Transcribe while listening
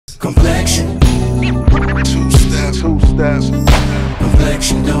Complexion. Two steps.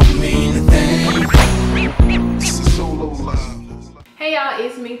 Complexion don't mean a thing. It's a solo live. Hey y'all,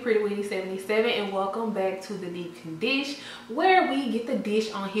 it's me, Prodigy77, and welcome back to the Deep Condish, where we get the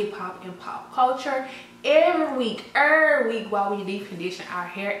dish on hip hop and pop culture every week while we deep condition our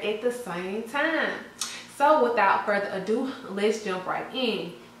hair at the same time. So without further ado, let's jump right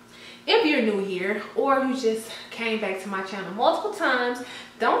in. If you're new here or you just came back to my channel multiple times,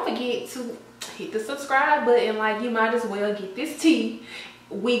 don't forget to hit the subscribe button. Like, you might as well get this tea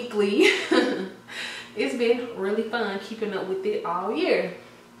weekly. It's been really fun keeping up with it all year.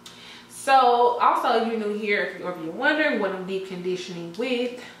 So also, if you're new here, or if you're wondering what I'm deep conditioning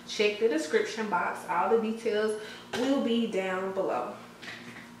with, check the description box. All the details will be down below.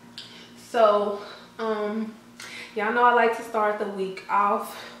 So y'all know I like to start the week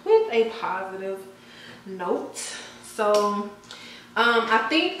off with a positive note. So I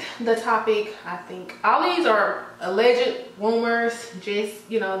think the topic, all these are alleged rumors, just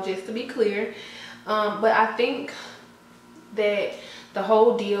to be clear, but I think that the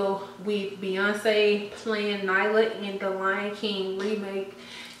whole deal with Beyonce playing Nyla in the Lion King remake,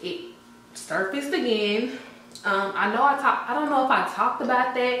 it surfaced again. I don't know if I talked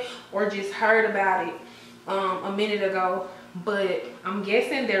about that or just heard about it a minute ago, but I'm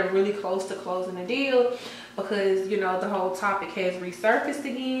guessing they're really close to closing the deal because the whole topic has resurfaced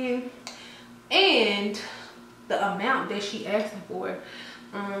again, and the amount that she asking for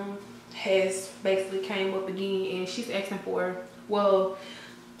has basically came up again, and she's asking for, well,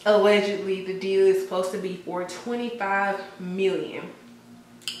 allegedly the deal is supposed to be for $25 million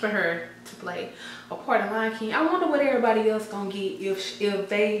for her to play a part of Lion King. I wonder what everybody else gonna get if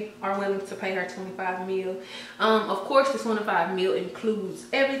they are willing to pay her $25 million. Of course, the $25 million includes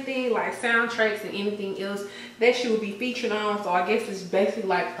everything like soundtracks and anything else that she would be featured on. So I guess it's basically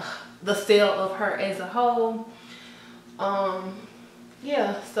like the sale of her as a whole.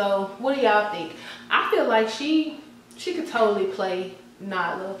 Yeah. So what do y'all think? I feel like she could totally play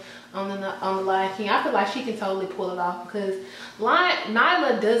Nyla on the Lion King. I feel like she can totally pull it off because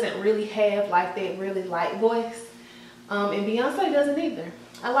Nyla doesn't really have like that really light voice, and Beyonce doesn't either.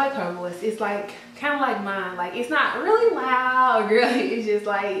 I like her voice. It's like kind of like mine. Like, it's not really loud, really. It's just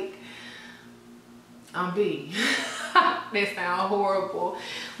like I'm big. That sounds horrible,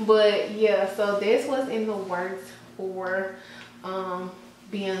 but yeah. So that's what's in the works for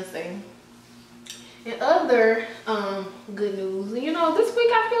Beyonce. And other good news, this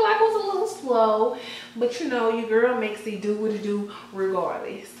week I feel like was a little slow, but your girl makes it do what it do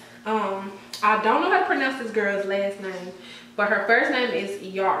regardless. I don't know how to pronounce this girl's last name, but her first name is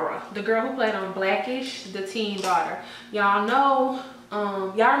Yara, the girl who played on Blackish, the teen daughter. Y'all know,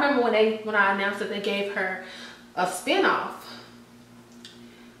 y'all remember when I announced that they gave her a spinoff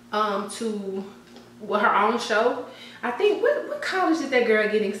to her own show. I think, what college did that girl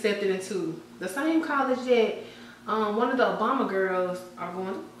get accepted into? The same college that one of the Obama girls are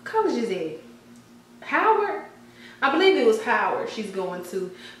going to. What college is it? Howard? I believe it was Howard she's going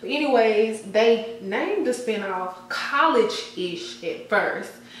to. But anyways, they named the spinoff College-ish at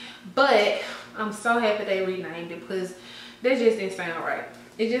first. But I'm so happy they renamed it because that just didn't sound right.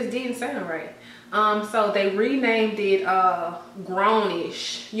 It just didn't sound right. So they renamed it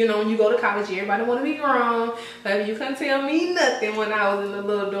Grownish. When you go to college, everybody want to be grown. Baby, you couldn't tell me nothing when I was in the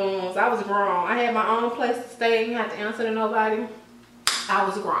little dorms. I was grown. I had my own place to stay. Didn't have to answer to nobody. I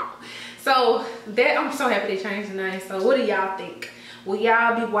was grown. So that, I'm so happy they changed the name. So what do y'all think? Will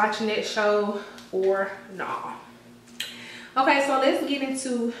y'all be watching that show or no? Okay, so let's get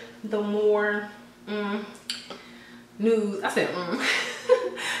into the more news. I said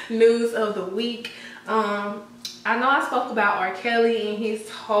news of the week. I know I spoke about R. Kelly and his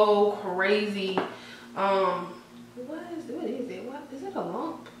whole crazy what is it? What is it, a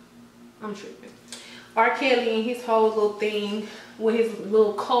lump? I'm tripping. R. Kelly and his whole little thing with his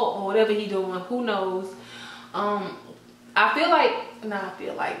little cult or whatever he doing, who knows. I feel like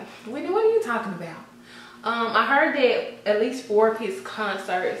what are you talking about? I heard that at least 4 of his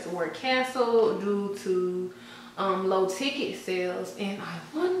concerts were canceled due to low ticket sales, and I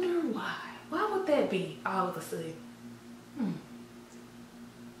wonder why. Why would that be all of a sudden?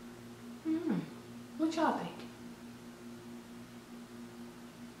 What y'all think?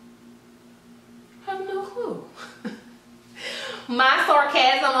 Have no clue. My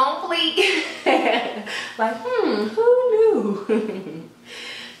sarcasm on fleek. Like, who knew?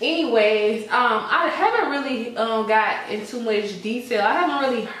 Anyways, I haven't really got into much detail. I haven't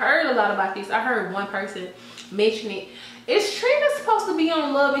really heard a lot about this. I heard one person mention it. Is Trina supposed to be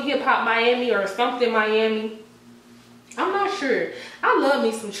on Love and Hip Hop Miami or something Miami? I'm not sure. I love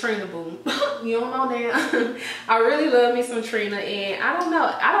me some Trina, boo. You don't know that? I really love me some Trina, and I don't know.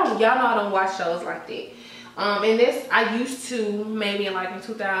 Y'all know I don't watch shows like that. And this I used to maybe in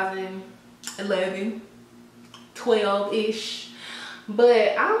 2011, 12-ish.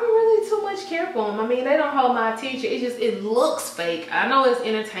 But I don't really too much care for them. I mean, they don't hold my attention. It looks fake. I know it's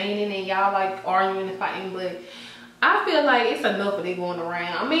entertaining and y'all like arguing and fighting, but I feel like it's enough of it going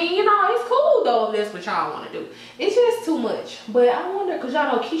around. I mean, you know, it's cool though if that's what y'all want to do. It's just too much. But I wonder, because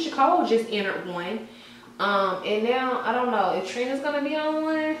y'all know Keisha Cole just entered one. And now, I don't know if Trina's going to be on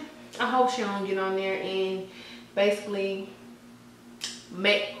one. I hope she don't get on there and basically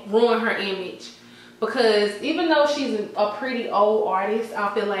ruin her image. Because even though she's a pretty old artist,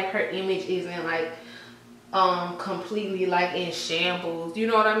 I feel like her image isn't like completely like in shambles. You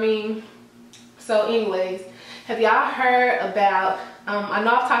know what I mean? So anyways, have y'all heard about, I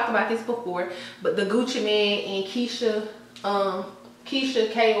know I've talked about this before, but the Gucci Mane and Keisha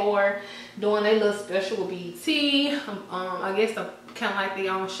K.O.T. doing their little special with BET. I guess kind of like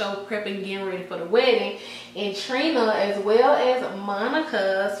their own show prepping, getting ready for the wedding. And Trina as well as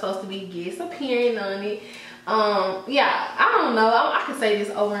Monica is supposed to be guest appearing on it. Yeah, I don't know. I can say this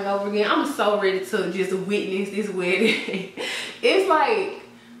over and over again. I'm so ready to just witness this wedding. It's like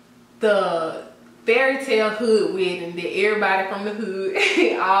the fairy tale hood wedding that everybody from the hood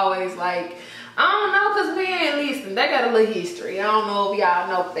always like. I don't know, because man, listen, they got a little history. I don't know if y'all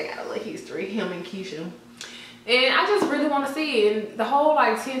know, but they got a little history, him and Keisha. And I just really want to see it. And the whole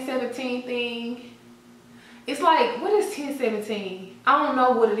like 1017 thing, it's like, what is 1017? I don't know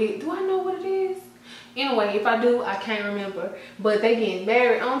what it is. Do I know what it is? Anyway, if I do, I can't remember. But they getting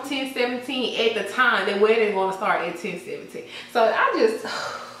married on 1017 at the time. Their wedding going to start at 1017. So I just,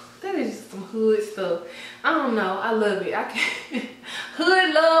 that is just some hood stuff. I don't know. I love it. I can't.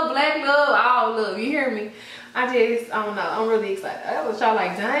 Hood love, black love, all love. You hear me? I don't know. I'm really excited. I was y'all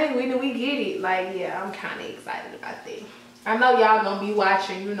like, dang, when do we get it? Like, yeah, I'm kind of excited about that. I know y'all gonna be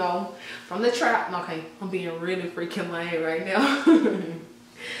watching, you know, from the trap. Okay, I'm being really freaking lame right now.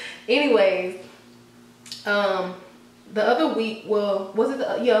 Anyways, the other week, well, was it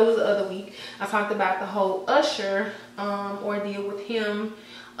yeah, it was the other week, I talked about the whole Usher ordeal with him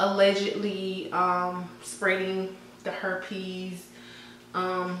allegedly spreading the herpes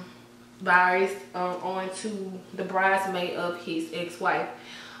virus onto the bridesmaid of his ex-wife.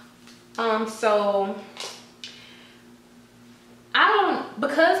 So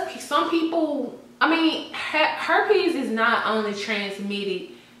because some people, I mean, herpes is not only transmitted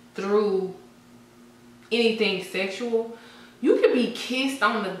through anything sexual. You could be kissed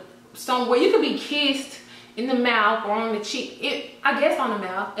on somewhere. You could be kissed in the mouth or on the cheek. I guess on the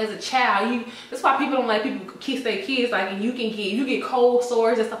mouth as a child. That's why people don't let people kiss their kids. Like, you get cold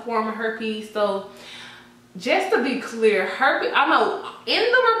sores. That's a form of herpes. So just to be clear, herpes, I know in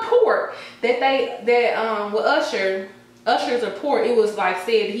the report that with Usher's report, it was like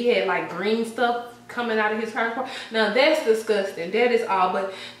said he had like green stuff coming out of his passport. Now that's disgusting. That is all.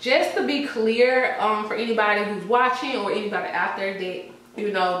 But just to be clear, for anybody who's watching or anybody out there that,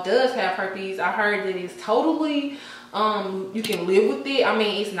 you know, does have herpes, I heard that it's totally you can live with it. I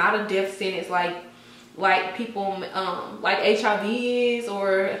mean, it's not a death sentence like people like HIV is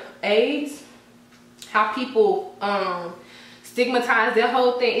or AIDS. How people stigmatize their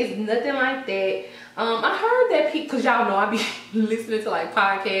whole thing. It's nothing like that. I heard that people, because y'all know I be listening to like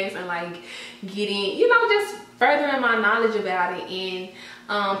podcasts and like getting, you know, just furthering my knowledge about it. And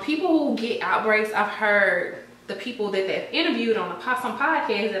people who get outbreaks, I've heard the people that they've interviewed on some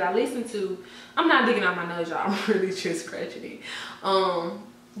podcasts that I listen to. I'm not digging out my nose, y'all. I'm really just scratching it.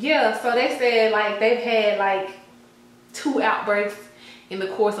 Yeah, so they said like they've had like 2 outbreaks in the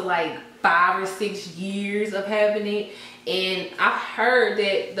course of like 5 or 6 years of having it. And I've heard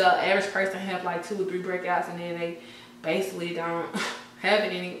that the average person have like 2 or 3 breakouts and then they basically don't have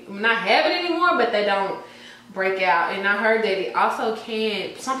it not have it anymore, but they don't break out. And I heard that it also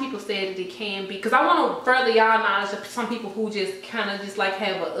can, some people said that it can be, because I want to further y'all knowledge of some people who just kind of just like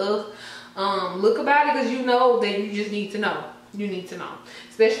have a look about it, because you know that you just need to know. You need to know,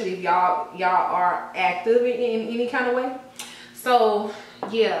 especially if y'all are active in any kind of way. So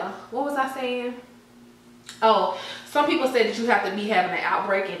yeah, what was I saying? Oh, some people say that you have to be having an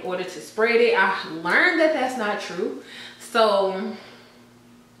outbreak in order to spread it. I learned that that's not true. So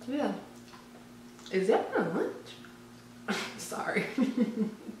yeah, is that my lunch? Sorry.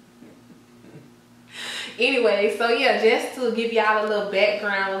 Anyway, so yeah, just to give y'all a little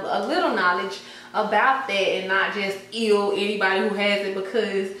background, a little knowledge about that, and not just ill anybody who has it,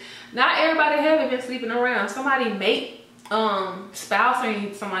 because not everybody haven't been sleeping around. Somebody may spouse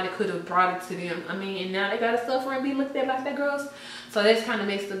or somebody could have brought it to them. I mean, and now they gotta suffer and be looked at like that girls. So that's kind of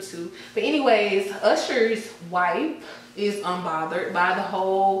messed up too. But anyways, Usher's wife is unbothered by the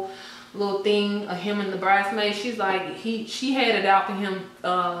whole little thing of him and the bridesmaid. She's like, she had it out for him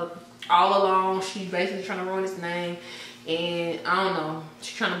all along. She's basically trying to ruin his name. And I don't know,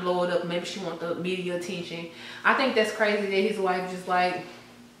 she's trying to blow it up. Maybe she wants the media attention. I think that's crazy that his wife just like,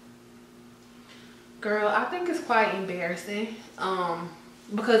 girl, I think it's quite embarrassing.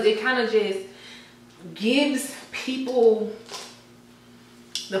 Because it kind of just gives people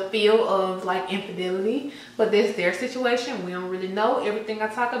the feel of like infidelity, but that's their situation. We don't really know. Everything I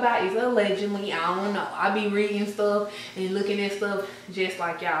talk about is allegedly. I don't know. I be reading stuff and looking at stuff just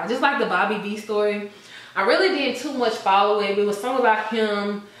like y'all. Just like the Bobby V story. I really didn't too much follow it. It was something about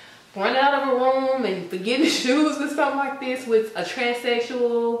him running out of a room and forgetting shoes or something like this with a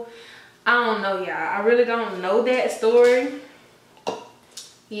transsexual. I don't know, y'all. I really don't know that story.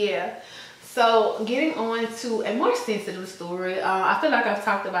 Yeah. So getting on to a more sensitive story. I feel like I've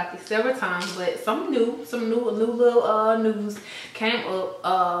talked about this several times, but some new little news came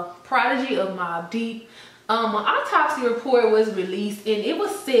up. Prodigy of Mobb Deep. An autopsy report was released, and it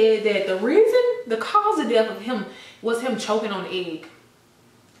was said that the cause of death of him was him choking on the egg.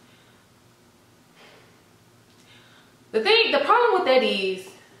 The problem with that is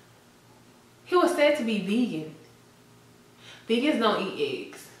he was said to be vegan. Vegans don't eat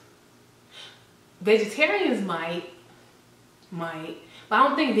eggs. Vegetarians might, but I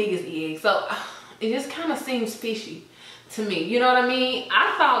don't think vegans eat eggs. So it just kind of seems fishy to me. You know what I mean?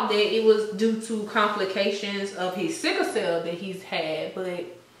 I thought that it was due to complications of his sickle cell that he's had, but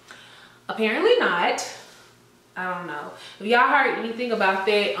apparently not. I don't know. If y'all heard anything about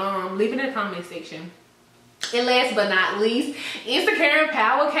that, leave it in the comment section. And last but not least, Insecure and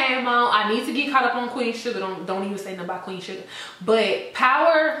Power came on. I need to get caught up on Queen Sugar. Don't even say nothing about Queen Sugar. But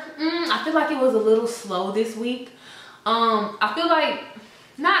Power, I feel like it was a little slow this week. I feel like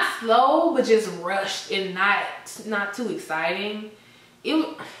not slow, but just rushed and not too exciting. It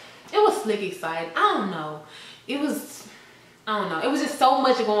was slick exciting. I don't know. It was just so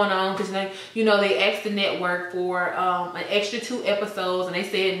much going on because they asked the network for an extra 2 episodes and they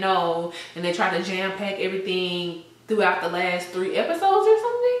said no, and they tried to jam pack everything throughout the last 3 episodes or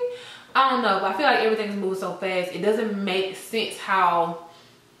something. I don't know, but I feel like everything's moving so fast. It doesn't make sense how.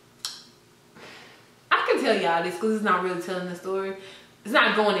 I can tell y'all this because it's not really telling the story. It's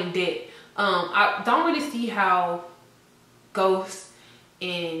not going in depth. I don't really see how Ghost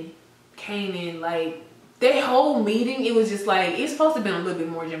and Kanan, like, their whole meeting, it was just like, it's supposed to have been a little bit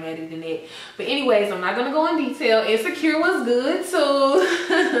more dramatic than that. But anyways, I'm not gonna go in detail. Insecure was good too.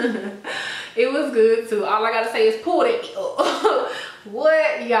 It was good too. All I gotta say is pull that.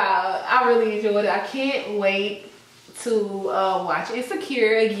 What, y'all? I really enjoyed it. I can't wait to watch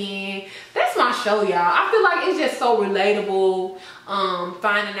Insecure again. That's my show, y'all. I feel like it's just so relatable.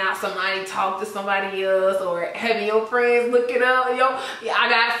 Finding out somebody talk to somebody else, or having your friends look it up. Yeah, I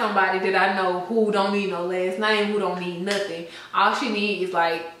got somebody that I know who don't need no last name, who don't need nothing. All she needs is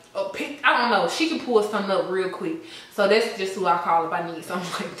like a pic. I don't know. She can pull something up real quick. So that's just who I call if I need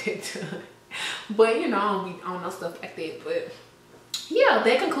something like that done. But I don't know stuff like that. But yeah,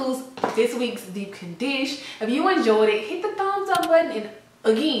 that concludes this week's Deep Condish. If you enjoyed it, hit the thumbs up button. And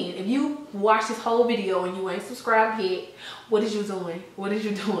again, if you watch this whole video and you ain't subscribed yet, what is you doing? What is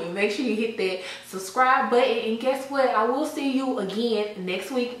you doing? Make sure you hit that subscribe button. And guess what? I will see you again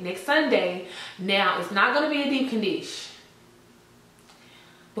next week, next Sunday. Now, it's not going to be a Deep Condish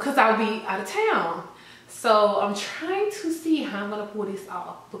because I'll be out of town. So I'm trying to see how I'm going to pull this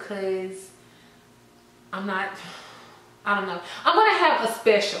off because I don't know. I'm going to have a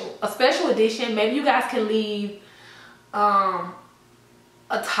special edition. Maybe you guys can leave a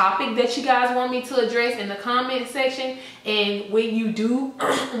topic that you guys want me to address in the comment section, and when you do,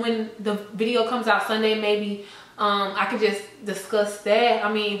 when the video comes out Sunday, maybe I can just discuss that.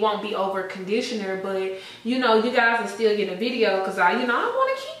 I mean, it won't be over conditioner, but you guys will still get a video because I want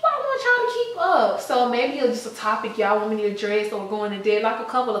y'all to keep up. So maybe it's just a topic y'all want me to address, or going into depth, like a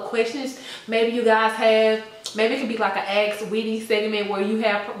couple of questions maybe you guys have. Maybe it could be like an Ask Witty segment where you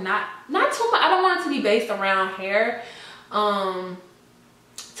have not too much. I don't want it to be based around hair.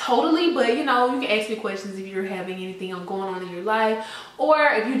 Totally, but you can ask me questions if you're having anything going on in your life, or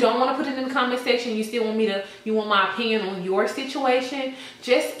if you don't want to put it in the comment section, you still want you want my opinion on your situation,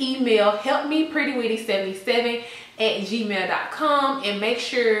 just email helpmeprettywitty77@gmail.com and make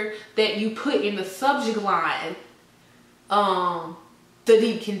sure that you put in the subject line the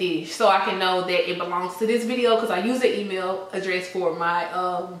Deep Condish, so I can know that it belongs to this video, because I use the email address for my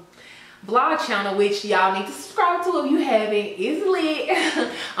vlog channel, which y'all need to subscribe to if you haven't. It's lit.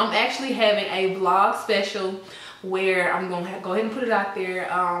 I'm actually having a vlog special where I'm gonna go ahead and put it out there.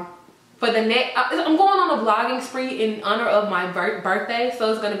 For the next, I'm going on a vlogging spree in honor of my birthday.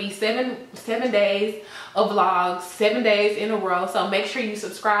 So it's gonna be seven days of vlogs, 7 days in a row. So make sure you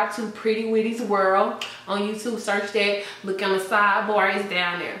subscribe to Pretty Witty's World on YouTube. Search that, look on the sidebar, it's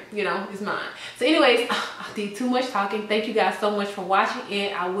down there, you know, it's mine. So anyways, I did too much talking. Thank you guys so much for watching,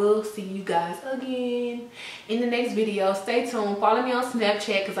 and I will see you guys again in the next video. Stay tuned. Follow me on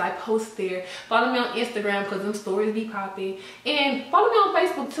Snapchat because I post there. Follow me on Instagram because them stories be popping. And follow me on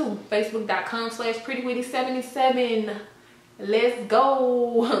Facebook too. Facebook.com/PrettyWitty77. Let's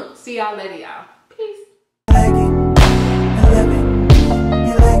go. See y'all later, y'all.